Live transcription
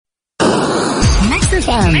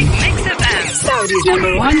FM Saudi's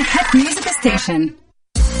number one hit music station.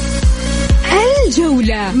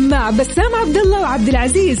 الجولة مع بسام عبد الله وعبد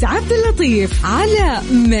العزيز عبد اللطيف على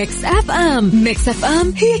ميكس اف ام. ميكس اف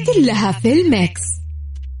ام هي كلها في الميكس.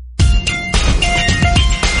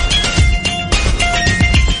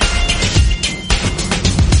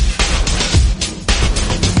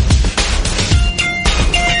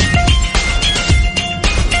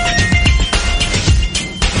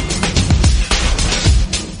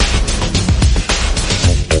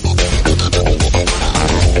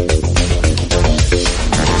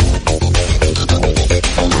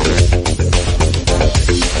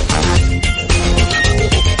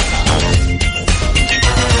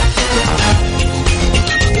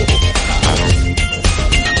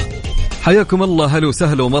 حياكم الله، هلا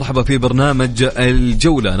وسهلا ومرحبا في برنامج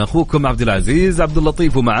الجولة. أنا أخوكم عبد العزيز عبد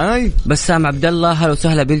اللطيف ومعاي بسام عبد الله. هلا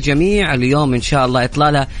وسهلا بالجميع. اليوم إن شاء الله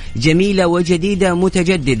إطلالة جميلة وجديدة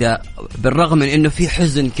متجددة، بالرغم من إنه في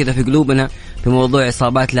حزن كذا في قلوبنا في موضوع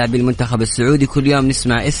إصابات لاعبي المنتخب السعودي. كل يوم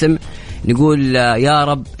نسمع اسم نقول يا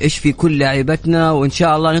رب اشفي كل لاعبتنا، وإن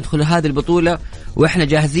شاء الله ندخل هذه البطولة وإحنا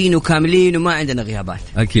جاهزين وكاملين وما عندنا غيابات.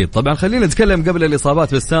 أكيد طبعا. خلينا نتكلم قبل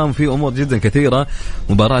الإصابات بسام في أمور جدا كثيرة.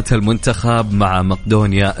 مباراة المنتخب مع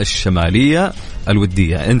مقدونيا الشمالية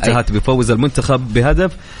الودية انتهت بفوز المنتخب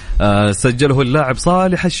بهدف سجله اللاعب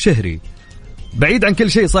صالح الشهري. بعيد عن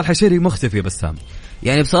كل شيء صالح الشهري مختفي بسام.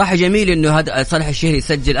 يعني بصراحة جميل إنه هذا صالح الشهري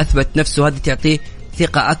سجل، أثبت نفسه، هذا تعطيه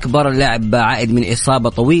ثقة أكبر. اللاعب عائد من إصابة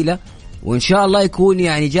طويلة وإن شاء الله يكون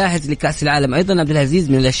يعني جاهز لكأس العالم. أيضا عبد العزيز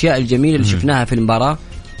من الأشياء الجميلة اللي شفناها في المباراة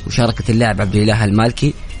مشاركة اللاعب عبد الإله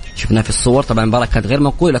المالكي. شفناه في الصور، طبعا المباراة كانت غير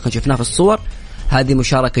منقولة لكن شفناه في الصور. هذه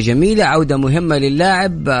مشاركة جميلة، عودة مهمة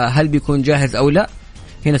للاعب. هل بيكون جاهز أو لا؟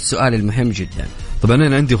 هنا السؤال المهم جدا. طبعا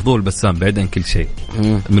أنا عندي فضول بسام بعيد عن كل شيء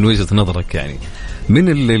من وجهة نظرك، يعني من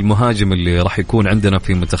المهاجم اللي راح يكون عندنا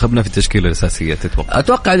في منتخبنا في التشكيلة الأساسية تتوقع؟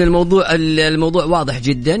 أتوقع أن الموضوع واضح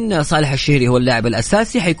جدا. صالح الشهري هو اللاعب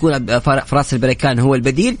الأساسي، حيكون فراس البريكان هو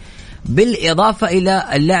البديل، بالإضافة إلى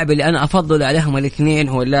اللاعب اللي أنا أفضل عليهم الاثنين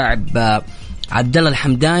هو اللاعب عبد الله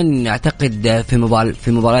الحمدان. أعتقد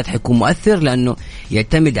في مباراة حيكون مؤثر لأنه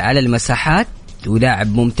يعتمد على المساحات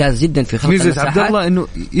ولاعب ممتاز جدا في خلق المساحات. عبد الله انه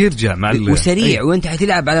يرجع مع وسريع وانت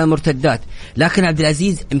حتلعب على المرتدات. لكن عبد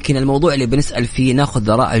العزيز يمكن الموضوع اللي بنسأل فيه ناخذ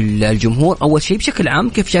آراء الجمهور. اول شيء بشكل عام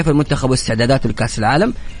كيف شايف المنتخب واستعداداته لكأس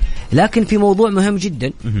العالم، لكن في موضوع مهم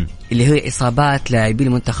جدا اللي هي اصابات لاعبي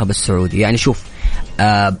المنتخب السعودي. يعني شوف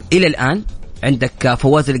الى الان عندك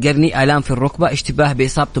فواز القرني آلام في الركبة، اشتباه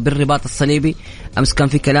بإصابته بالرباط الصليبي. أمس كان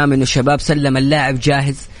في كلام إنه الشباب سلم اللاعب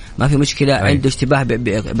جاهز ما في مشكلة. عنده اشتباه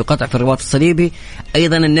بقطع في الرباط الصليبي.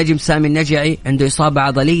 أيضا النجم سامي النجعي عنده إصابة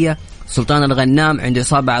عضلية. سلطان الغنام عنده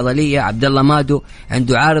إصابة عضلية. عبد الله مادو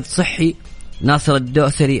عنده عارض صحي. ناصر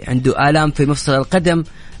الدوسري عنده آلام في مفصل القدم.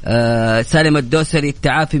 سالم الدوسري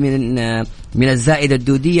التعافي من الزائدة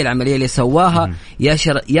الدودية العملية اللي سواها.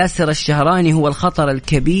 ياسر الشهراني هو الخطر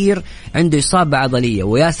الكبير، عنده إصابة عضلية.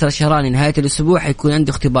 وياسر الشهراني نهاية الأسبوع حيكون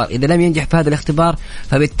عنده اختبار، إذا لم ينجح في هذا الاختبار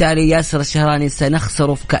فبالتالي ياسر الشهراني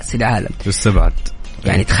سنخسره في كأس العالم. يستبعد.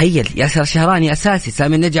 يعني تخيل ياسر الشهراني أساسي،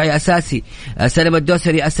 سامي النجعي أساسي، سالم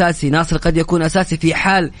الدوسري أساسي، ناصر قد يكون أساسي في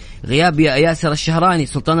حال غياب ياسر الشهراني.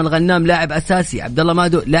 سلطان الغنام لاعب أساسي. عبد الله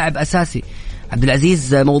مادو لاعب أساسي. عبد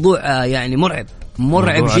العزيز موضوع يعني مرعب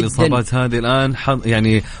جدا. الإصابات هذه الآن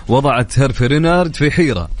يعني وضعت هيرفي رينارد في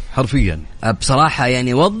حيرة حرفيا بصراحة.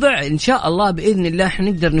 يعني وضع إن شاء الله بإذن الله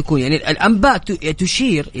حنقدر نكون، يعني الأنباء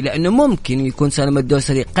تشير إلى أنه ممكن يكون سالم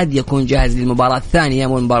الدوسري قد يكون جاهز للمباراة الثانية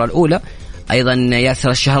والمباراة الأولى. أيضا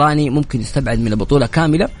ياسر الشهراني ممكن يستبعد من البطولة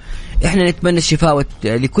كاملة. إحنا نتمنى الشفاء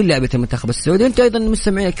لكل لاعبي المنتخب السعودي. أنتم أيضا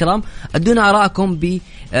مستمعين الكرام أدونا آراءكم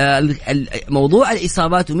بموضوع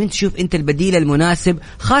الإصابات، ومن تشوف أنت البديل المناسب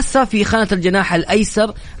خاصة في خانة الجناح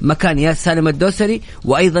الأيسر مكان سالم الدوسري،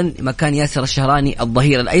 وأيضا مكان ياسر الشهراني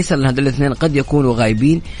الظهير الأيسر، لأن هذول الاثنين قد يكونوا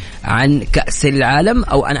غايبين عن كأس العالم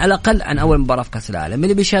أو على الأقل عن أول مباراة في كأس العالم.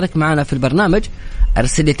 اللي بيشارك معنا في البرنامج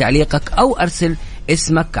أرسل لي تعليقك أو أرسل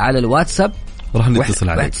اسمك على الواتساب راح نتصل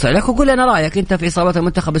عليك وقول لنا رأيك أنت في إصابات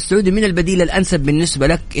المنتخب السعودي. من البديل الأنسب بالنسبة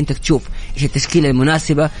لك؟ أنت تشوف إيش التشكيلة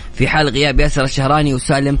المناسبة في حال غياب ياسر الشهراني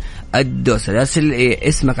وسالم الدوسري. أرسل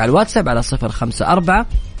اسمك على الواتساب على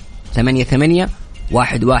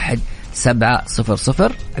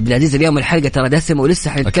 0548811700. عبد العزيز اليوم الحلقة ترى دسمة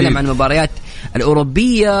ولسه حنتكلم عن المباريات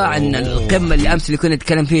الأوروبية، عن القمة اللي أمس اللي كنا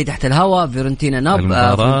نتكلم فيه تحت الهواء. فيورنتينا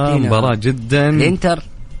مباراة جدا الانتر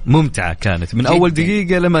ممتعة كانت من أول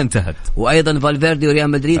دقيقة لما انتهت. وأيضا فالفيردي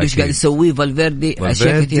وريال مدريد وش قاعد يسويه فالفيردي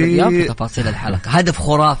أشياء كثيرة اليوم في تفاصيل الحلقة. هدف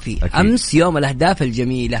خرافي أمس، يوم الأهداف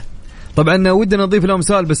الجميلة. طبعا ودنا نضيف لهم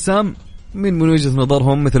سؤال بسام، من وجهة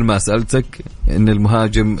نظرهم مثل ما سألتك إن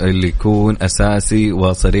المهاجم اللي يكون أساسي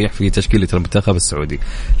وصريح في تشكيلة المنتخب السعودي،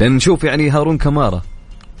 لأن نشوف يعني هارون كمارة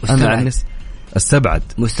أنا عن استبعد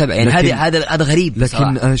يعني هذا غريب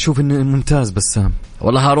لكن أشوف إنه ممتاز بسام.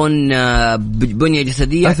 والله هارون بنية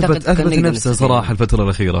جسدية أثبت نفسه صراحة الفترة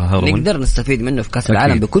الأخيرة. هارون نقدر نستفيد منه في كأس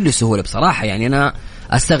العالم بكل سهولة بصراحة. يعني أنا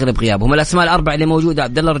أستغرب غيابهم. الأسماء الأربعة اللي موجودة: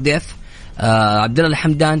 عبد الله الرديف، عبد الله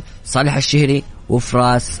الحمدان، صالح الشهري،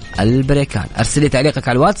 وفراس البريكان. أرسل لي تعليقك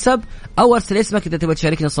على الواتساب أو أرسل اسمك إذا تبغى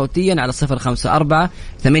تشاركنا صوتيا على 054-88-11-700.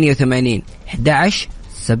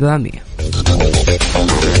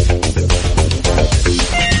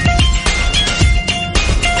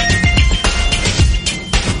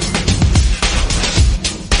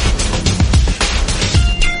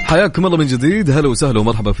 حياكم الله من جديد. هلا وسهلا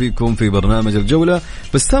ومرحبا فيكم في برنامج الجولة.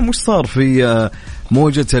 بس تام وش صار في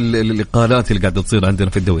موجة الإقالات اللي قاعدة تصير عندنا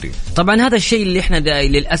في الدوري؟ طبعا هذا الشيء اللي احنا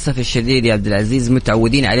للأسف الشديد يا عبد العزيز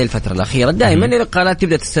متعودين عليه الفترة الأخيرة. دائما الإقالات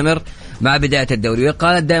تبدأ تستمر مع بداية الدوري،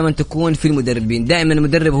 والإقالات دائما تكون في المدربين. دائما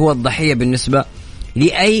المدرب هو الضحية بالنسبة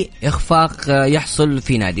لأي إخفاق يحصل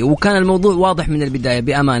في نادي. وكان الموضوع واضح من البداية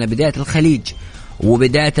بأمانة. بداية الخليج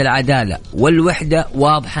وبداية العدالة والوحدة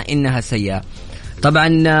واضحة إنها سيئة. طبعا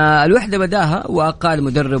الوحدة بداها وقال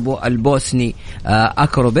مدربه البوسني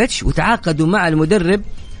أكروبيتش، وتعاقدوا مع المدرب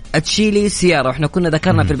التشيلي سيارة. وإحنا كنا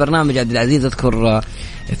ذكرنا في البرنامج عبد العزيز، أذكر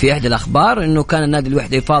في إحدى الأخبار إنه كان النادي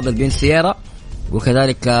الوحدة يفاضل بين سيارة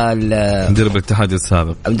وكذلك مدرب الاتحاد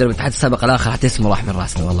السابق الآخر حتى اسمه راح من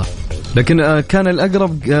راسنا والله، لكن كان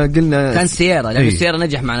الأقرب قلنا كان سيارة، لأن السيارة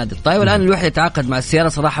نجح مع نادي الطائي. والآن الوحدة تعاقد مع السيارة.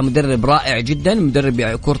 صراحة مدرب رائع جدا، مدرب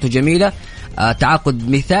كورته جميلة، تعاقد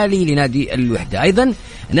مثالي لنادي الوحدة. أيضا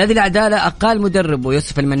نادي العدالة أقال مدربه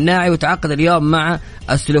يوسف المناعي، وتعاقد اليوم مع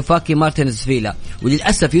السلوفاكي مارتينز فيلا.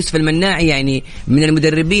 وللأسف يوسف المناعي يعني من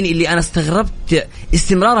المدربين اللي أنا استغربت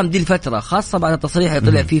استمرارهم دي الفترة، خاصة بعد التصريح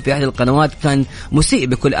اللي طلع فيه في أحد القنوات كان مسيء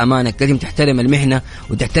بكل أمانة. لازم تحترم المهنة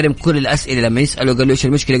وتحترم كل الأسئلة. لما يسألوا قالوا إيش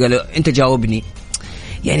المشكلة، قالوا أنت جاوبني.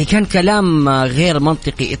 يعني كان كلام غير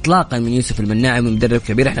منطقي إطلاقا من يوسف المناعي، من مدرب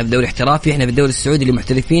كبير. احنا في دوري احترافي، احنا في الدوري السعودي اللي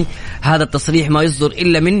محترفين. هذا التصريح ما يصدر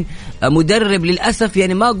إلا من مدرب للأسف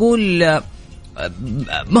يعني ما أقول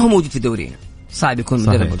ما هو موجود في دورينا. صعب يكون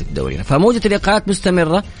مدرب موجود في دورينا. فموجة الإقالات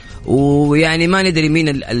مستمرة، ويعني ما ندري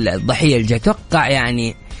مين الضحية الجاي. توقع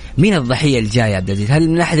يعني مين الضحية الجاي عبد العزيز؟ هل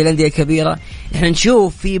من أحد الأندية الكبيرة؟ احنا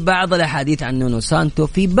نشوف في بعض الأحاديث عن نونو سانتو،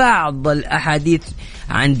 في بعض الأحاديث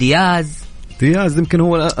عن دياز يمكن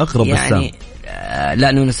هو أقرب يعني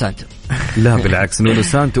لا نونو سانتو لا بالعكس نونو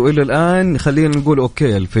سانتو إلى الآن خلينا نقول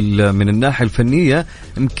أوكي من الناحية الفنية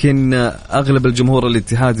يمكن أغلب الجمهور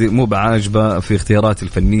الاتحادي مو بعاجبه في اختيارات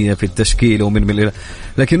الفنية في التشكيل ومن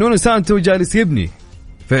لكن نونو سانتو جالس يبني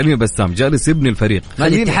فعليا بسام، جالس يبني الفريق.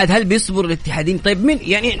 الاتحاد هل بيصبر الاتحادين؟ طيب من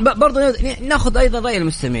يعني برضه ناخذ أيضا رأي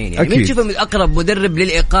المستمعين. يعني من تشوف أقرب مدرب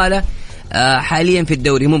للإقالة حاليا في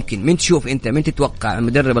الدوري؟ ممكن من تشوف انت من تتوقع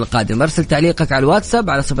المدرب القادم؟ ارسل تعليقك على الواتساب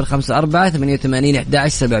على 054-88-11-700.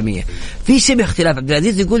 في شبه اختلاف. عبد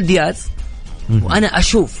العزيز يقول دياز، وانا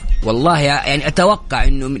اشوف والله يعني اتوقع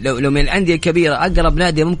انه لو من الانديه الكبيره اقرب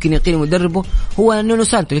نادي ممكن يقيل مدربه هو نونو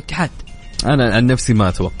سانتو الاتحاد. انا عن نفسي ما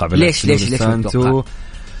اتوقع. ليش سانتو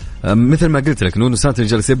مثل ما قلت لك نونو سانتو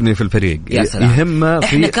جالس يبني في الفريق، يهمه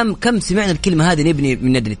احنا كم سمعنا الكلمه هذه، نبني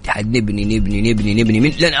من نادي الاتحاد، نبني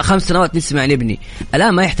من لأن 5 سنوات نسمع نبني.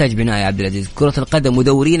 الان ما يحتاج بناء يا عبد العزيز. كره القدم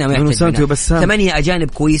ودورينا ما يحتاج بناء. 8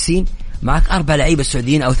 أجانب كويسين، معك 4 لعيبه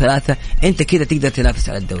سعوديين او 3، انت كذا تقدر تنافس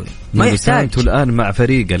على الدوري. ما يحتاج. الان مع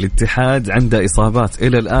فريق الاتحاد عنده اصابات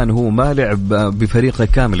الى الان، هو ما لعب بفريقه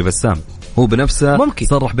كامل. بسام هو بنفسه ممكن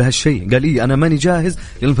صرح بهالشيء، قال لي انا ماني جاهز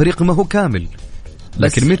لان الفريق ما هو كامل.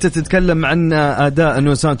 لكن متى تتكلم عن أداء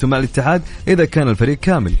نونو سانتو مع الاتحاد إذا كان الفريق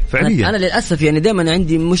كامل فعليا؟ أنا للأسف يعني دائما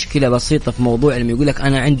عندي مشكلة بسيطة في موضوع لما يقول لك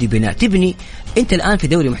أنا عندي بناء. تبني أنت الآن في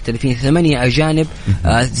دوري محترفين 8 أجانب،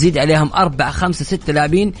 تزيد عليهم 4 5 6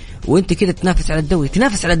 لاعبين، وأنت كده تنافس على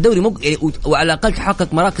الدوري. وعلى الأقل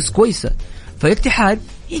تحقق مراكز كويسة. فالاتحاد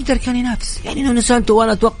يقدر كان ينافس. يعني نونو سانتو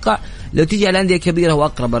وانا اتوقع لو تيجي على الانديه الكبيره هو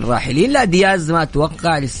اقرب الراحلين. لا دياز ما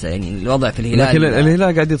اتوقع لسه، يعني الوضع في الهلال، لكن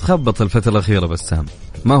الهلال قاعد يتخبط الفتره الاخيره. بس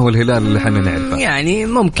ما هو الهلال اللي احنا نعرفه. يعني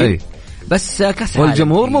ممكن بس كاس عالم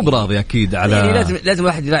والجمهور مو براضي اكيد على يعني لازم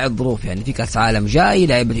الواحد يراعي الظروف. يعني في كاس عالم جاي،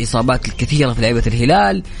 لعيبه الاصابات الكثيره في لعيبه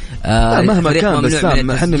الهلال. مهما كان بس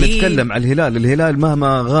احنا نتكلم على الهلال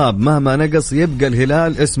مهما غاب مهما نقص يبقى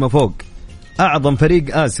الهلال اسمه فوق أعظم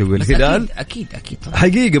فريق آسيوي. الهلال أكيد طبعا.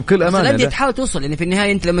 حقيقة بكل أمانة الأندية تحاول توصل، يعني في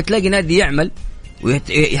النهاية أنت لما تلاقي نادي يعمل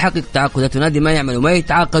ويحقق تعاقدات ونادي ما يعمل وما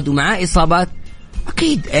يتعاقد ومعاه إصابات،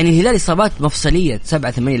 أكيد يعني الهلال إصابات مفصلية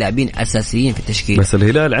 7-8 لاعبين أساسيين في التشكيل. بس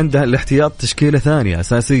الهلال عنده الاحتياط تشكيلة ثانية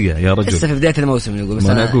أساسية يا رجل. لسه في بداية الموسم نقول. بس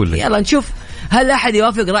أنا أقول لك يلا نشوف هل أحد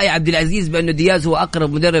يوافق رأي عبد العزيز بأنه دياز هو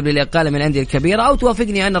أقرب مدرب للإقالة من الأندية الكبيرة، أو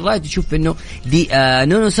توافقني أنا الرأي تشوف إنه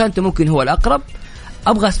نونو سانتو ممكن هو الأقرب.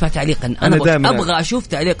 أبغى أسمع تعليقا. أنا أبغى أشوف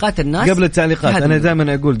تعليقات الناس قبل التعليقات. أنا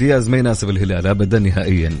دائما أقول دياز ما يناسب الهلال أبدا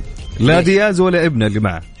نهائيا، لا دياز ولا ابنه اللي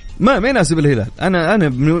معه ما يناسب الهلال. أنا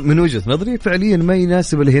من وجهة نظري فعليا ما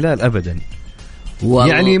يناسب الهلال أبدا.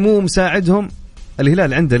 يعني مو مساعدهم.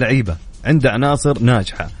 الهلال عنده لعيبة، عنده عناصر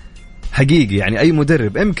ناجحة حقيقي. يعني أي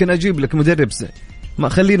مدرب يمكن أجيب لك مدرب ما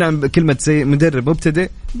خلينا كلمة مدرب مبتدئ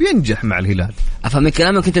بينجح مع الهلال. أفهم من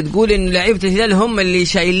كلامك أنت تقول إن لعيبة الهلال هم اللي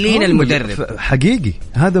شايلين المدرب حقيقي.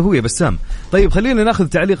 هذا هو يا بسام. طيب خلينا ناخذ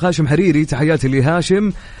تعليق هاشم حريري. تحياتي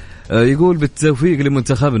لهاشم. يقول بالتوفيق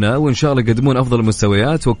لمنتخبنا وإن شاء الله يقدمون أفضل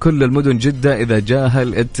المستويات وكل المدن جدة إذا جاه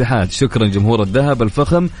الاتحاد. شكرا جمهور الذهب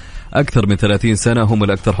الفخم، أكثر من 30 سنة هم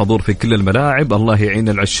الأكثر حضور في كل الملاعب. الله يعين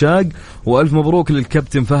العشاق، وألف مبروك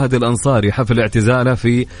للكابتن فهد الأنصاري حفل اعتزاله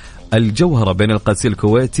في الجوهرة بين القادسية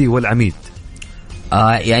الكويتي والعميد.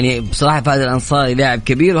 يعني بصراحة فهد الأنصاري لاعب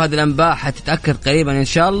كبير، وهذه الأنباء حتتأكد قريبا إن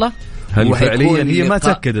شاء الله. هل فعليا هي ما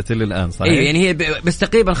تأكدت إلى الآن صحيح؟ يعني هي بس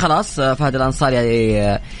تقريبا خلاص. فهد الأنصاري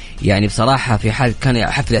يعني بصراحة في حال كان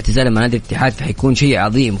حفل اعتزال من نادي الاتحاد فحيكون شيء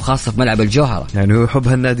عظيم، وخاصة في ملعب الجوهرة. يعني هو يحب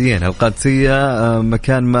هالناديين، القادسية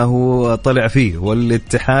مكان ما هو طلع فيه،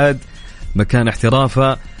 والاتحاد مكان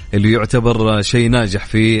احترافه اللي يعتبر شيء ناجح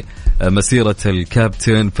في مسيرة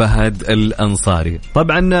الكابتن فهد الأنصاري.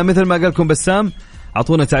 طبعا مثل ما قالكم بسام،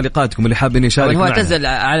 أعطونا تعليقاتكم اللي حابين يشارك معنا. هو اعتزل،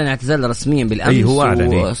 أعلن اعتزال رسميا بالأمس. أي هو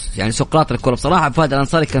أعلن يعني سقراط الكرة. بصراحة فهد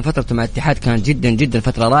الأنصاري كان فترته مع الاتحاد كانت جدا جدا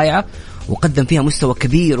فترة رائعة، وقدم فيها مستوى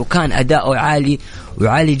كبير، وكان أداؤه عالي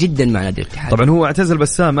وعالي جدا مع نادي الاتحاد. طبعا هو اعتزل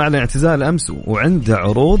بسام، أعلن اعتزال أمس، وعنده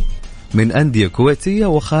عروض من أندية كويتية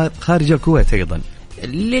وخارج الكويت أيضا.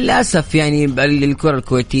 للأسف يعني الكرة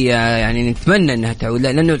الكويتية يعني نتمنى أنها تعود،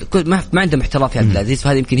 لأنه ما عندهم احتراف يا عبد العزيز،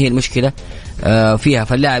 فهذه يمكن هي المشكلة فيها.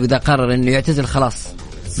 فاللاعب إذا قرر أنه يعتزل خلاص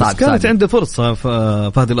صعب. كانت عنده فرصة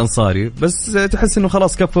فهد الأنصاري، بس تحس أنه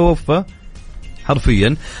خلاص كفى وفى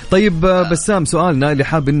حرفيا. طيب بسام، سؤالنا اللي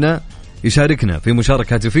حاب إنه يشاركنا في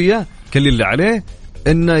مشاركة هاتفية، كل اللي عليه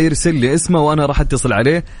إنه يرسل لي اسمه وأنا راح أتصل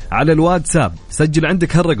عليه على الواتساب. سجل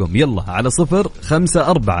عندك هالرقم يلا على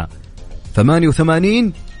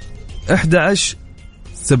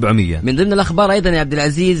 054-88-11-700. من ضمن الأخبار أيضا يا عبد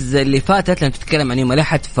العزيز اللي فاتت، لأن تتكلم عن يوم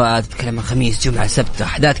الأحد فتتكلم عن خميس جمعة سبت،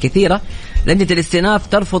 أحداث كثيرة. لجنة الاستئناف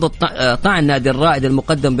ترفض طعن نادي الرائد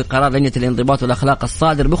المقدم بقرار لجنة الانضباط والأخلاق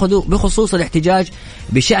الصادر بخصوص الاحتجاج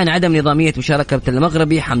بشأن عدم نظامية مشاركة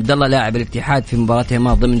المغربي حمد الله لاعب الاتحاد في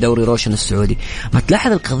مباراتهما ضمن دوري روشن السعودي. ما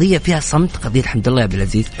تلاحظ القضية فيها صمت، قضية حمد الله يا عبد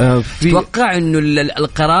العزيز. تتوقع إنه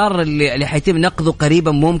القرار اللي حيتم نقضه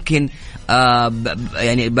قريبا ممكن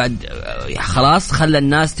يعني بعد خلاص خلى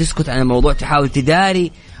الناس تسكت عن الموضوع، تحاول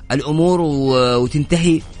تداري الأمور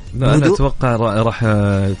وتنتهي؟ لا أنا أتوقع راح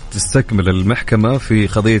تستكمل المحكمة في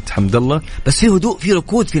قضية حمد الله، بس في هدوء، في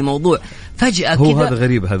ركود في الموضوع فجأة كذا. هذا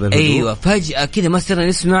غريب هذا الهدوء. أيوة فجأة كذا ما صرنا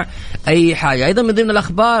نسمع أي حاجة. أيضا من ضمن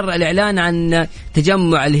الأخبار الإعلان عن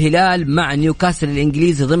تجمع الهلال مع نيوكاسل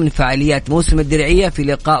الإنجليزي ضمن فعاليات موسم الدرعية في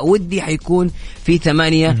لقاء ودي حيكون في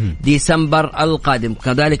 8 ديسمبر القادم.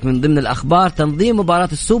 كذلك من ضمن الأخبار تنظيم مباراة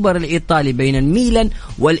السوبر الإيطالي بين الميلان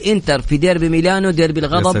والإنتر في ديربي ميلانو، ديربي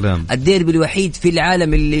الغضب، الديربي الوحيد في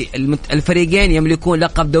العالم اللي الفريقين يملكون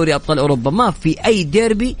لقب دوري أبطال أوروبا. ما في أي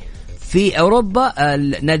ديربي في أوروبا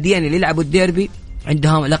الناديين اللي يلعبوا الديربي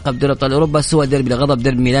عندهم لقب دوري أبطال أوروبا سوى ديربي الغضب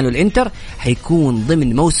ديربي ميلان والإنتر. حيكون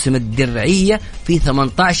ضمن موسم الدرعية في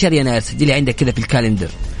 18 يناير. سجلي عندك كذا في الكالندر.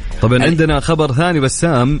 طبعا عندنا خبر ثاني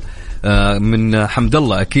بسام من حمد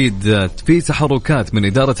الله. أكيد في تحركات من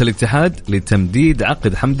إدارة الاتحاد لتمديد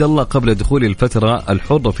عقد حمد الله قبل دخول الفترة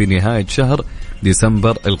الحرة في نهاية شهر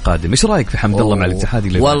ديسمبر القادم. إيش رأيك في حمد الله مع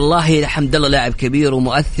الاتحاد؟ والله حمد الله لاعب كبير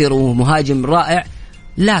ومؤثر ومهاجم رائع،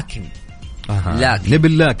 لكن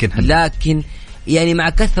لكن يعني مع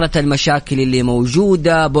كثرة المشاكل اللي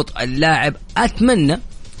موجودة، بطء اللاعب، أتمنى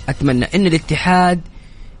إن الاتحاد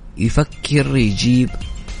يفكر يجيب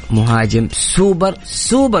مهاجم سوبر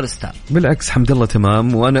ستار. بالعكس حمد الله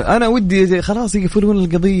تمام، وانا ودي خلاص يقفلون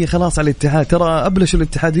القضيه خلاص على الاتحاد. ترى ابلشوا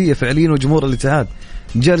الاتحاديه فعليا وجمهور الاتحاد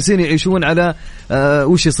جالسين يعيشون على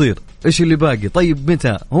وش يصير، ايش اللي باقي. طيب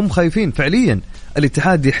متى؟ هم خايفين فعليا.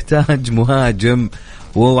 الاتحاد يحتاج مهاجم،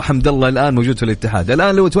 وحمد الله الان موجود في الاتحاد.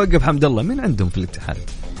 الان لو توقف حمد الله مين عندهم في الاتحاد؟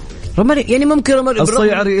 يعني ممكن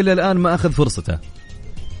الصيعري الى الان ما اخذ فرصته،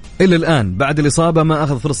 الى الان بعد الاصابه ما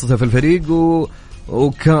اخذ فرصته في الفريق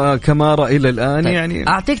وكمارا إلى الآن. طيب. يعني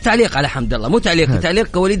أعطيك تعليق على حمد الله، مو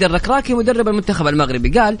تعليق وليد الركراكي مدرب المنتخب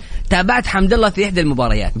المغربي، قال تابعت حمد الله في إحدى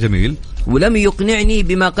المباريات جميل ولم يقنعني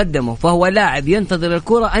بما قدمه، فهو لاعب ينتظر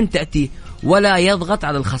الكرة أن تأتي ولا يضغط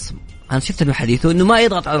على الخصم. أنا شفت من حديثه إنه ما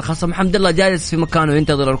يضغط على الخصم. حمد الله جالس في مكانه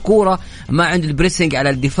ينتظر الكرة، ما عنده البريسنج على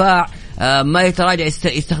الدفاع، ما يتراجع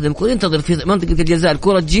يستخدم الكرة، ينتظر في منطقة الجزاء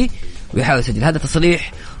الكرة تجي ويحاول يسجل. هذا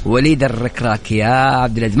تصريح وليد الركراكي يا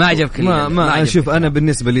عبد العزيز. ما عجبك؟ ما أشوف أنا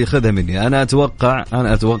بالنسبة لي خذها مني. أنا أتوقع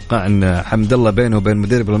أن حمد الله بينه وبين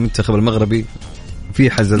مدرب المنتخب المغربي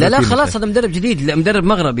في حزازات. لا خلاص هذا مدرب جديد، لا مدرب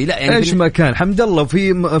مغربي. لا يعني ايش ما كان حمد الله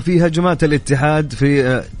في هجمات الاتحاد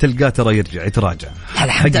في تلقاه ترى يرجع يتراجع.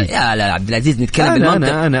 لا عبد العزيز نتكلم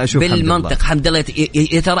بالمنطق. أنا أشوف بالمنطق حمد الله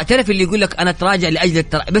تعرف اللي يقول لك انا اتراجع لاجل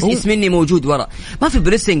بس اسمني موجود ورا، ما في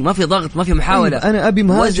بريسنج، ما في ضغط، ما في محاوله. انا ابي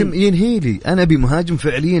مهاجم ينهي لي، انا ابي مهاجم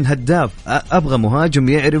فعليا هداف، ابغى مهاجم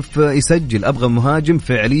يعرف يسجل، ابغى مهاجم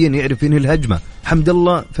فعليا يعرف ينهي الهجمه. حمد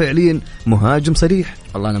الله فعليا مهاجم صريح.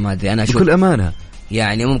 والله انا ما ادري، انا اشوف بكل امانه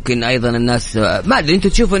يعني ممكن ايضا الناس ما ادري انتم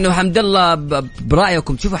تشوفوا انه حمد الله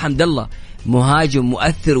برايكم تشوفوا حمد الله مهاجم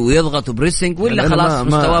مؤثر ويضغط وبريسنج ولا خلاص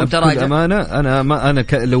مستواه متراجع؟ امانه انا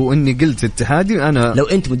لو اني قلت اتحادي، انا لو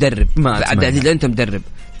انت مدرب عبد العزيز، لو انت مدرب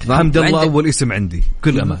حمد الله اول اسم عندي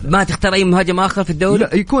كل امانه. ما تختار اي مهاجم اخر في الدوري؟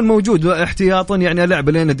 لا يكون موجود احتياطا، يعني العب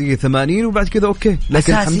لين دقيقه 80 وبعد كذا اوكي،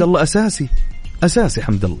 لكن أساسي. حمد الله اساسي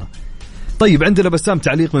حمد الله. طيب عندنا بسام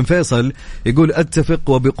تعليق من فيصل يقول أتفق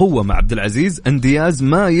وبقوة مع عبد العزيز أن دياز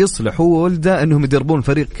ما يصلح هو وولده أنهم يدربون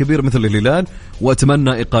فريق كبير مثل الهلال،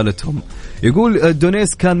 وأتمنى إقالتهم. يقول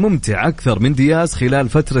دونيس كان ممتع أكثر من دياز خلال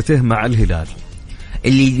فترته مع الهلال.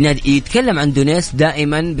 اللي يتكلم عن دونيس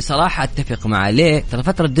دائما بصراحة أتفق معه. ليه؟ ترى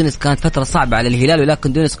فترة دونيس كانت فترة صعبة على الهلال،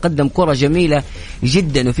 ولكن دونيس قدم كرة جميلة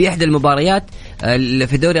جدا. وفي إحدى المباريات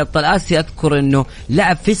في دوري أبطال آسيا أذكر أنه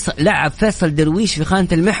لعب فيصل درويش في خانة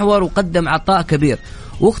المحور وقدم عطاء كبير،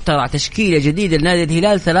 واخترع تشكيلة جديدة لنادي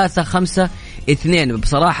الهلال 3-5-2.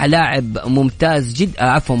 بصراحة لاعب ممتاز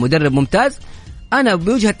جدا، مدرب ممتاز. أنا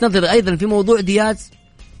بوجهة نظري أيضا في موضوع دياز،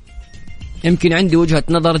 يمكن عندي وجهة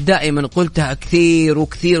نظر دائما قلتها كثير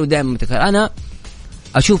ودائما متكرر. أنا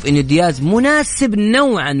أشوف إن دياز مناسب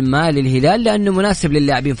نوعا ما للهلال لأنه مناسب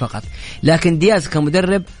للاعبين فقط، لكن دياز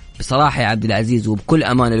كمدرب بصراحة يا عبد العزيز وبكل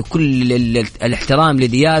أمانة لكل الاحترام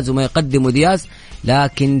لدياز وما يقدمه دياز،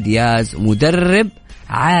 لكن دياز مدرب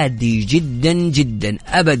عادي جدا جدا.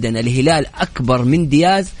 أبدا الهلال أكبر من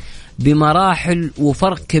دياز بمراحل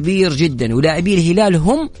وفرق كبير جدا، ولاعبي الهلال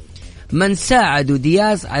هم من ساعدوا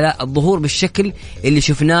دياز على الظهور بالشكل اللي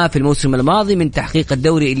شفناه في الموسم الماضي من تحقيق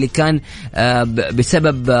الدوري اللي كان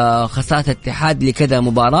بسبب خسارة الاتحاد لكذا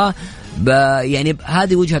مباراة. يعني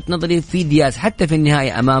هذه وجهة نظري في دياز. حتى في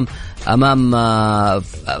النهاية أمام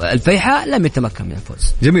الفيحاء لم يتمكن من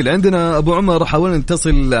الفوز. جميل. عندنا أبو عمر، حاولنا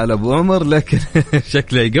نتصل على أبو عمر لكن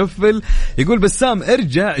شكله يقفل. يقول بسام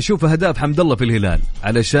ارجع شوف أهداف حمد الله في الهلال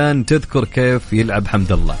علشان تذكر كيف يلعب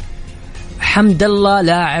حمد الله. حمد الله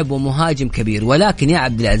لاعب ومهاجم كبير، ولكن يا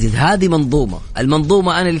عبد العزيز هذه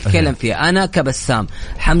المنظومة أنا اللي أتكلم فيها. أنا كبسام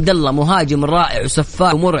حمد الله مهاجم رائع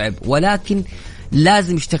وسفاح ومرعب، ولكن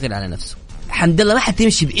لازم يشتغل على نفسه. حمد الله ما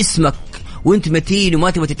حتمشي باسمك وانت متين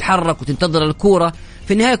وما تبغى تتحرك وتنتظر الكورة.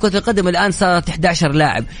 في النهاية كرة القدم الآن صارت 11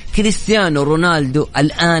 لاعب. كريستيانو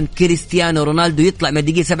رونالدو يطلع من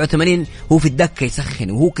الدقيقة 87 هو في الدكة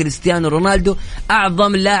يسخن، وهو كريستيانو رونالدو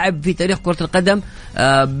أعظم لاعب في تاريخ كرة القدم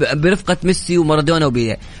برفقة ميسي ومارادونا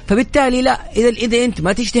وبيليه. فبالتالي لا، إذا أنت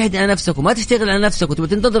ما تجتهد على نفسك وما تشتغل على نفسك وتبغى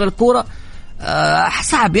تنتظر الكورة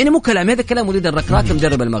صعب. يعني مو كلام، هذا كلام وليد الركراكي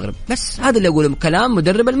مدرب المغرب، بس هذا اللي أقوله كلام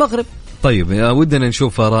مدرب المغرب. طيب ودنا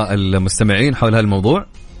نشوف آراء المستمعين حول هالموضوع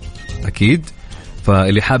أكيد.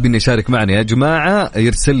 فاللي حاب إني يشارك معنا يا جماعة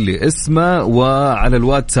يرسل لي اسمه وعلى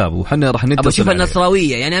الواتساب وحنا راح نتصل. أشوف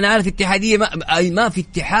النصراوية، يعني أنا عارف اتحادية ما في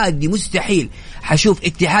اتحادي مستحيل حشوف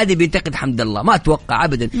اتحادي بينتقد حمد الله، ما أتوقع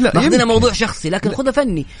أبدا. ماخذنا موضوع شخصي، لكن خذه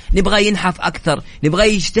فني، نبغى ينحف أكثر،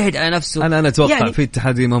 نبغى يجتهد على نفسه. أنا أتوقع يعني في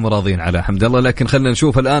اتحادي ما راضين على حمد الله، لكن خلنا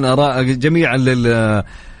نشوف الآن آراء جميعا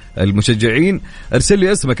للمشجعين. ارسل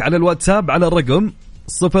لي اسمك على الواتساب على الرقم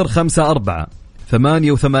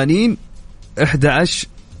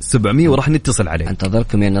 054-88-11-700 وراح نتصل عليه.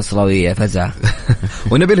 انتظركم يا النصراوية فزعة.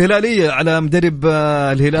 ونبي الهلالية على مدرب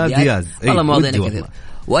الهلال دياز. والله مواضيعنا كثير.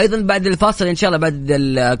 وأيضا بعد الفاصل إن شاء الله بعد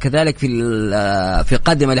كذلك في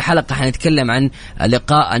قادمة لحلقة حنتكلم عن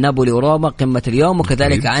لقاء نابولي وروما قمة اليوم،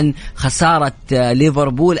 وكذلك عن خسارة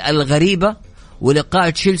ليفربول الغريبة، ولقاء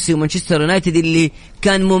تشيلسي ومانشستر يونايتد اللي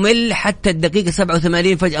كان ممل حتى الدقيقة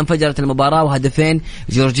 87 فجأة انفجرت المباراة وهدفين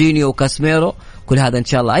جورجينيو وكاسميرو. كل هذا إن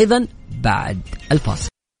شاء الله أيضا بعد الفاصل.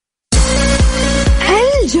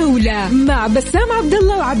 الجولة مع بسام عبد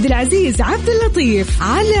الله وعبد العزيز عبد اللطيف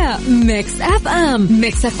على ميكس اف ام.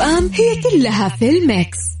 ميكس اف ام هي كلها في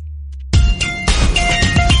الميكس.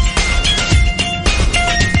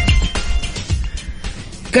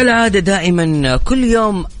 كالعادة دائما كل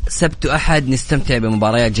يوم سبت وأحد نستمتع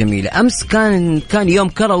بمباريات جميلة. أمس كان يوم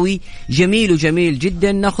كروي جميل وجميل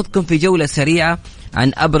جدا. ناخذكم في جولة سريعة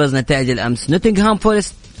عن أبرز نتائج الأمس. نوتنغهام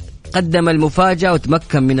فورست قدم المفاجأة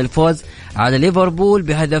وتمكن من الفوز على ليفربول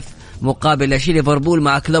بهدف مقابل لا شيء. ليفربول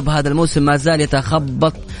مع كلوب هذا الموسم ما زال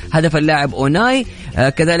يتخبط. هدف اللاعب أوناي.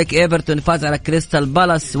 كذلك إيفرتون فاز على كريستال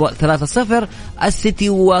بالاس 3-0. السيتي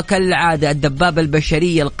وكالعادة الدبابة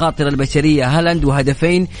البشرية القاطرة البشرية هالاند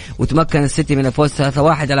وهدفين وتمكن السيتي من الفوز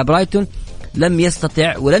 3-1 على برايتون. لم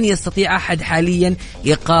يستطع ولن يستطيع أحد حاليا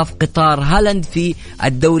إيقاف قطار هالاند في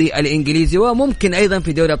الدوري الإنجليزي وممكن أيضا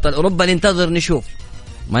في دوري أبطال أوروبا. ننتظر نشوف،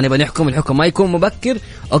 ما نبغى نحكم، الحكم ما يكون مبكر.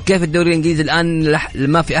 اوكي في الدوري الانجليزي الان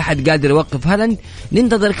ما في احد قادر يوقف هالاند.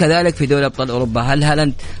 ننتظر كذلك في دوري ابطال اوروبا هل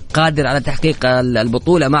هالاند قادر على تحقيق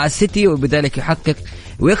البطوله مع السيتي وبذلك يحقق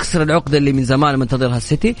ويكسر العقده اللي من زمان منتظرها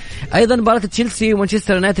السيتي. ايضا مباراه تشيلسي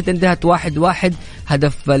ومانشستر يونايتد انتهت 1-1.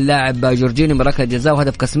 هدف اللاعب جورجينيو من ركله جزاء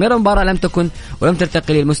وهدف كاسميرو. مباراه لم تكن ولم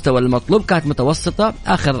ترتقي للمستوى المطلوب، كانت متوسطه.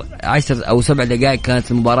 اخر 10 أو 7 دقائق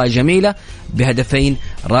كانت المباراه جميله بهدفين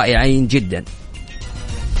رائعين جدا.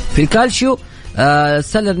 في الكالشيو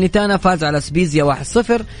سالرنيتانا فاز على سبيزيا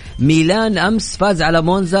 1-0. ميلان أمس فاز على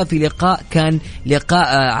مونزا في لقاء كان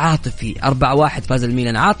لقاء عاطفي 4-1. فاز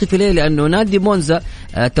الميلان. عاطفي ليه؟ لأنه نادي مونزا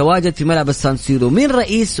تواجد في ملعب السانسيرو. من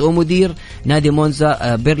رئيس ومدير نادي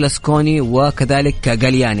مونزا بيرلسكوني وكذلك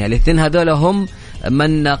غالياني. الاثنين هذول هم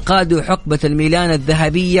من قادوا حقبة الميلان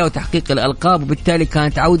الذهبية وتحقيق الألقاب، وبالتالي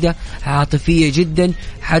كانت عودة عاطفية جدا.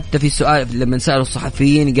 حتى في سؤال لما سألوا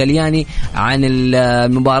الصحفيين غالياني عن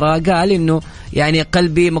المباراة قال إنه يعني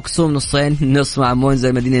قلبي مقسوم نصين، نص مع مونزا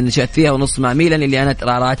المدينة اللي نشأت فيها ونص مع ميلان اللي أنا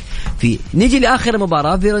ترعرعت فيه. نيجي لآخر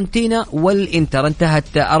مباراة فيورنتينا والإنتر، انتهت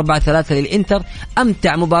 4-3 للإنتر.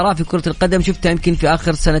 أمتع مباراة في كرة القدم شفتها يمكن في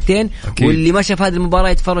آخر سنتين أكيد. واللي ما شاف هذه المباراة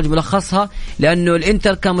يتفرج ملخصها، لأنه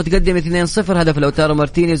الإنتر كان متقدم 2-0 هدف لوتارو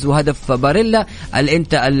مارتينيز وهدف باريلا.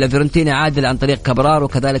 الفيورنتينا عادل عن طريق كابرار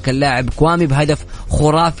وكذلك اللاعب كوامي بهدف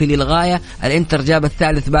خرافي للغاية. الإنتر جاب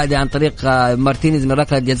الثالث بعدها عن طريق مارتينيز من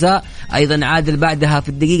ركلة جزاء. أيضا عادل بعدها في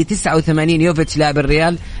الدقيقة 89 يوفيتش لاعب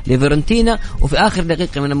الريال لفيورنتينا. وفي آخر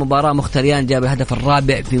دقيقة من المباراة مختاريان جاب الهدف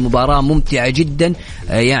الرابع في مباراة ممتعة جدا.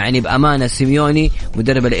 يعني بأمانة سيميوني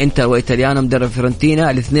مدرب الإنتر وإيطاليانو مدرب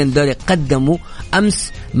فيورنتينا، الاثنين دول قدموا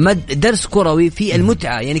أمس درس كروي في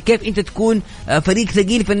المتعة. يعني كيف أنت تكون فريق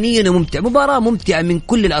ثقيل فنيا وممتع. مباراة ممتعة من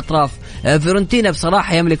كل الأطراف. فيورنتينا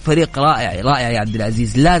بصراحة يملك فريق رائع رائع يا عبد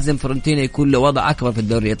العزيز. لازم فيورنتينا يكون له وضع أكبر في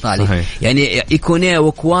الدوري الإيطالي صحيح. يعني إيكونيه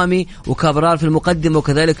وكوامي وكابرار في المقدمة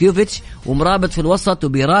وكذلك يوفيتش ومرابط في الوسط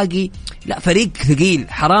وبيراقي. لا فريق ثقيل،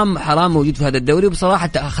 حرام موجود في هذا الدوري. وبصراحة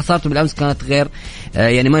خسارته بالأمس كانت غير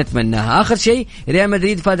يعني ما نتمناها. آخر شيء ريال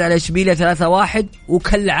مدريد فاز على إشبيليا 3-1.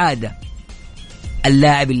 وكالعادة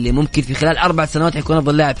اللاعب اللي ممكن في خلال 4 سنوات يكون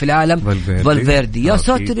أفضل لاعب في العالم فالفيردي. يا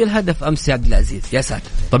ساتر يا الهدف أمس يا عبد العزيز يا ساتر.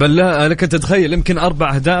 طبعا لا لك تتخيل يمكن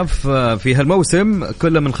 4 أهداف في هالموسم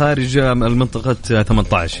كله من خارج المنطقة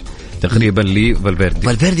 18 تقريبا لفالفيردي.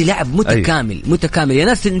 فالفيردي لاعب متكامل يا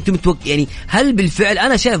ناس. انتم يعني هل بالفعل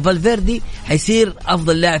انا شايف فالفيردي حيصير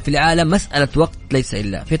افضل لاعب في العالم؟ مسألة وقت ليس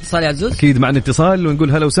الا. في اتصال يا عزوز؟ اكيد معنا اتصال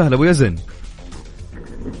ونقول هلا وسهلا ابو يزن.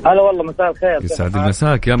 هلا والله مساء الخير. يسعد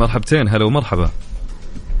مساك يا مرحبتين. هلا ومرحبا.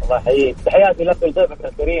 الله يحييك. تحياتي لك ولضيفك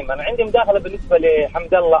الكريم. انا عندي مداخله بالنسبه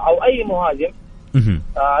لحمد الله او اي مهاجم.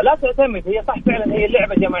 لا تعتمد، هي صح فعلا هي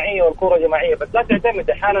اللعبه جماعيه والكره جماعيه، بس لا تعتمد.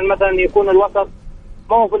 احيانا مثلا يكون الوسط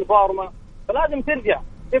ما هو في الفورمه، فلازم ترجع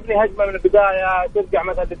تبني هجمه من البدايه، ترجع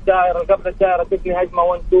مثلا للدائره قبل الدائره تبني هجمه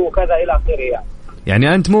 1 2 وكذا الى اخره.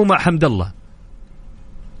 يعني انت مو مع حمد الله؟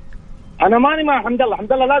 انا ماني مع حمد الله.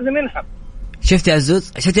 حمد الله لازم ينحب. شفت يا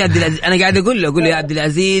عزوز؟ شفت يا عبد العزيز؟ انا قاعد اقول له يا عبد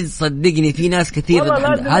العزيز صدقني في ناس كثير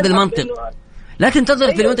هذا المنطق. لا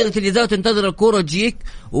تنتظر في منطقة الجزاء وتنتظر الكرة تجيك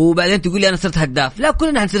وبعدين تقول لي أنا صرت هداف. لا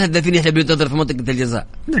كلنا حنصير هدافين إحنا بننتظر في منطقة الجزاء.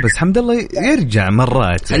 بس حمد الله يرجع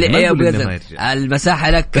مرات. المساحة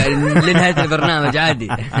لك لنهاية البرنامج عادي.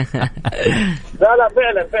 لا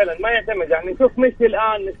فعلا ما يعتمد. يعني نشوف ميسي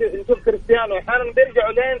الآن، نشوف كريستيانو أحيانا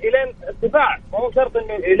بيرجعوا لين الدفاع، ما هو شرط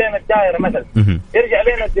إنه لين الدائرة مثلا، يرجع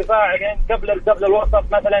لين الدفاع لين قبل الوسط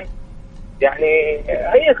مثلا. يعني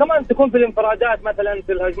هي كمان تكون في الانفرادات مثلا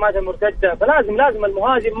في الهجمات المرتدة. فلازم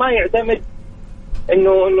المهاجم ما يعتمد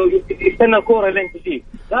انه يستنى الكرة لين تجي.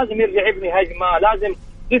 لازم يرجع يبني هجمة، لازم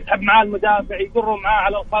يسحب معاه المدافع، يجره معاه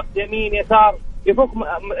على الخط يمين يسار، يفك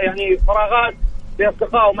يعني فراغات في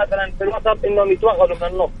اصدقائه مثلا في الوسط انهم يتوغلوا من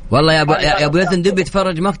النص. والله يا ابو يزن دوب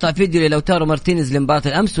يتفرج مقطع فيديو لوتارو مارتينيز لمباراة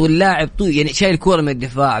الامس واللاعب يعني شايل كوره من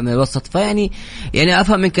الدفاع من الوسط. فيعني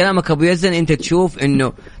افهم من كلامك ابو يزن انت تشوف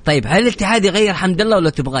انه طيب هل الاتحاد يغير حمد الله ولا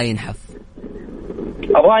تبغاه ينحف؟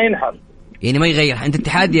 ابغاه ينحف يعني ما يغير. انت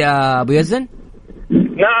اتحاد يا ابو يزن؟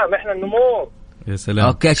 نعم احنا النمور. يا سلام.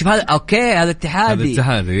 اوكي شوف هذا اوكي هذا اتحادي. هذا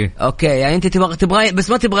اتحادي. اوكي يعني انت تبغى بس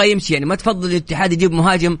ما تبغى يمشي يعني ما تفضل الاتحاد يجيب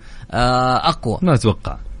مهاجم اقوى؟ ما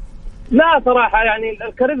اتوقع. لا صراحه يعني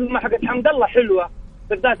الكاريزما حقت حمد الله حلوه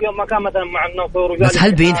بالذات يوم ما كان مثلا مع النصر. بس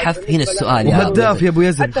هل بينحف؟ هنا السؤال يا وهداف يا ابو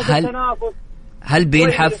يزن. هل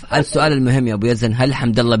بينحف؟ السؤال المهم يا ابو يزن هل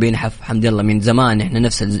حمد الله بينحف؟ حمد الله من زمان احنا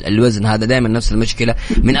نفس الوزن هذا دائما نفس المشكله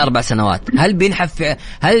من 4 سنوات. هل بينحف؟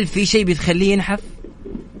 هل في شيء بيخليه ينحف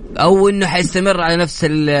او انه حيستمر على نفس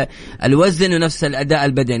الوزن ونفس الاداء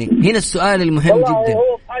البدني؟ هنا السؤال المهم جدا.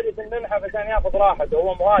 هو في حاجه انه ينحف عشان ياخذ راحته،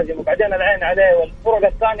 هو مهاجم وبعدين العين عليه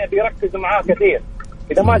والفرق الثانيه بيركزوا معاه كثير،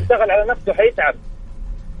 اذا ما اشتغل على نفسه حيتعب.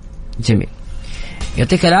 جميل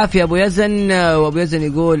يعطيك العافيه ابو يزن. وابو يزن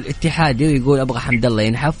يقول اتحادي ويقول ابغى حمد الله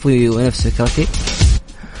ينحف ونفس فكرتي.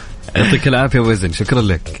 يعطيك العافيه ابو يزن شكرا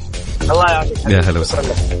لك. الله يعافيك. يا هلا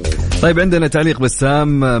وسهلا. طيب عندنا تعليق بسام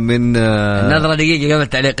من النظرة دقيقة قبل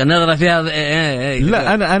التعليق النظرة فيها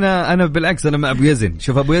لا أنا بالعكس أنا مع أبو يزن.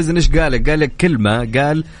 شوف أبو يزن إيش قال لك كلمة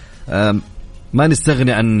قال ما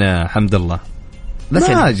نستغني عن حمد الله بس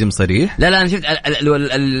مهاجم صريح. لا أنا شفت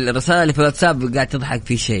الرسالة اللي في الواتساب قاعد تضحك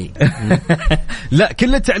في شيء. لا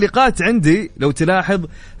كل التعليقات عندي لو تلاحظ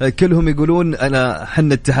كلهم يقولون أنا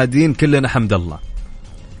حنا اتحادين كلنا حمد الله.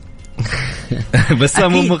 بس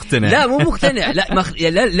مو مقتنع. لا مو مقتنع.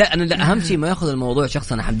 لا أنا أهم شيء ما يأخذ الموضوع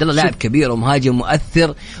شخصا. أنا حمد الله لاعب كبير ومهاجم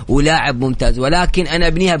مؤثر ولاعب ممتاز، ولكن أنا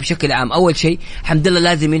أبنيها بشكل عام. أول شيء حمد الله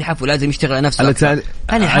لازم ينحف ولازم يشتغل على نفسه.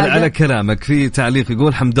 على كلامك في تعليق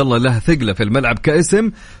يقول حمد الله له ثقله في الملعب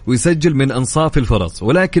كاسم ويسجل من أنصاف الفرص،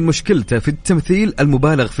 ولكن مشكلته في التمثيل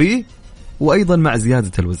المبالغ فيه وأيضا مع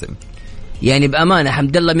زيادة الوزن. يعني بأمانة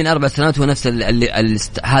حمد الله من 4 سنوات هو نفس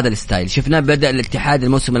هذا الستايل. شفناه بدأ الاتحاد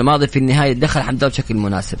الموسم الماضي في النهاية دخل حمد الله بشكل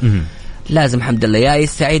مناسب. لازم حمد الله يا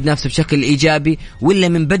يستعيد نفسه بشكل إيجابي ولا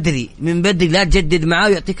من بدري لا تجدد معاه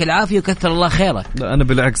ويعطيك العافية وكثر الله خيرك. لا أنا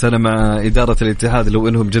بالعكس أنا مع إدارة الاتحاد لو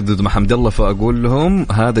إنهم جددوا مع حمد الله فأقول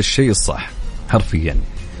لهم هذا الشيء الصح حرفيا.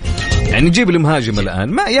 يعني نجيب المهاجم الآن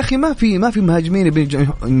ما يا أخي ما في مهاجمين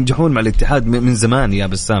بينجحون مع الاتحاد من زمان يا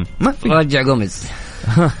بسام. ما في. رجع جوميز.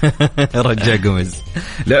 رجع جوميز.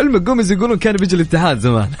 لعلمك جوميز يقولون كان بيجي الاتحاد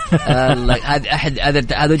زمان. الله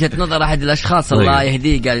هذا وجهة نظر أحد الأشخاص الله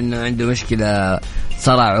يهديه قال إنه عنده مشكلة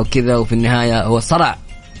صرع وكذا وفي النهاية هو صرع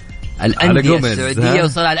الأندية السعودية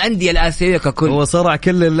وصرع الأندية الآسيوية ككل. هو صرع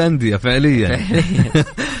كل الأندية فعليا.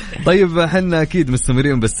 طيب احنا أكيد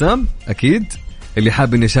مستمرين بسام أكيد. اللي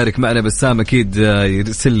حاب إنه يشارك معنا بسام أكيد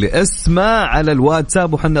يرسل لي اسمه على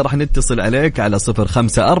الواتساب وحنا راح نتصل عليك على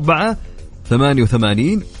 054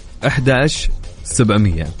 88 11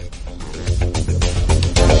 700.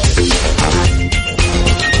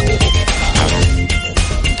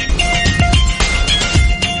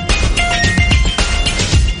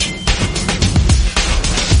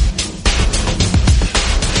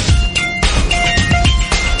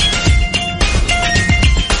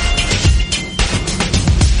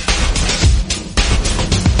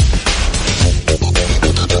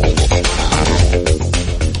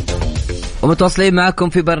 ومتواصلين معكم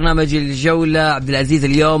في برنامج الجولة. عبد العزيز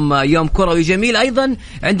اليوم يوم كروي جميل أيضا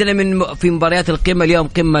عندنا في مباريات القمة اليوم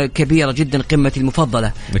قمة كبيرة جدا قمة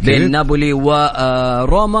المفضلة بين نابولي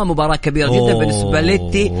وروما. مباراة كبيرة جدا بين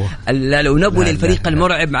سباليتي ونابولي الفريق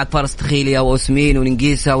المرعب مع فارستخيليا وأوسمين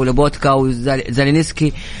وننجيسا ولوبوتكا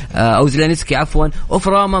وزالينسكي أو زلانسكي عفوا. وفي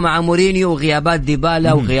روما مع مورينيو وغيابات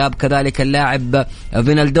ديبالا وغياب كذلك اللاعب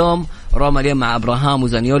فينالدوم. روما اليوم مع أبراهام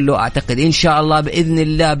وزانيولو. أعتقد إن شاء الله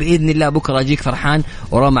بإذن الله بكرة أجيك فرحان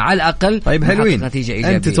وروما على الأقل. طيب حلوين.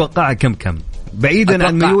 أنت تتوقع كم بعيدا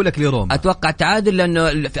عن ميولك لروما؟ أتوقع تعادل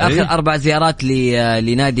لأنه في آخر 4 زيارات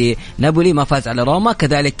لنادي نابولي ما فاز على روما.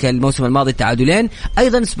 كذلك الموسم الماضي تعادلين.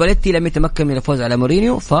 أيضا سباليتي لم يتمكن من الفوز على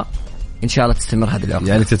مورينيو فإن شاء الله تستمر هذه العقدة.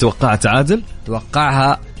 يعني تتوقع تعادل؟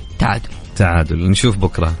 توقعها تعادل نشوف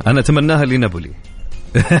بكرة. أنا أتمناها لنابولي.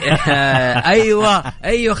 ايوه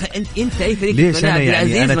انت اي فريق ليش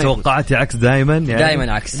انا توقعتي عكس دائما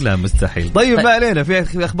دائما عكس. لا مستحيل. طيب ما علينا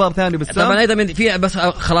في اخبار ثانيه بس طبعا ايضا في بس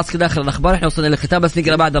خلاص كذا اخر الاخبار احنا وصلنا للختام بس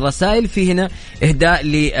نقرا بعض الرسائل. في هنا اهداء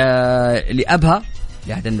لابها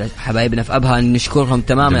لأحد حبايبنا في أبها نشكرهم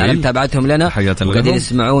تماما على متابعتهم لنا وقاعدين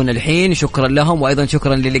يسمعون الحين. شكرا لهم وأيضا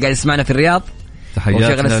شكرا للي قاعد يسمعنا في الرياض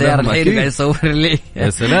وشغل السيارة الحين قاعد يصور لي. يا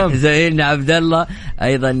سلام. زميلنا عبد الله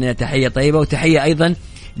أيضا تحية طيبة. وتحية أيضا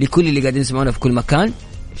لكل اللي قاعدين يسمعونا في كل مكان.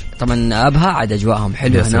 طبعا أبها عاد أجواءهم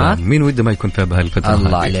حلوة هناك. مين وده ما يكون في أبها الفترة؟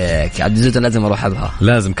 الله عليك عاد زوجة لازم أروح أبها.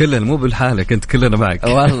 لازم كلنا مو بالحالة أنت كلنا معك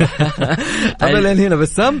والله. طبعا لين هنا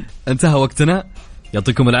بسام انتهى وقتنا.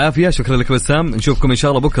 يعطيكم العافية. شكرا لك بسام. نشوفكم إن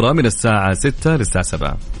شاء الله بكرة من الساعة 6 للساعة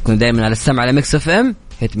 7. كنت دائما على السمع على ميكس اف ام.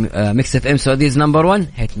 ميكس اف ام سعوديز نمبر 1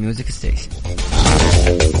 هيت ميوزك ستيشن.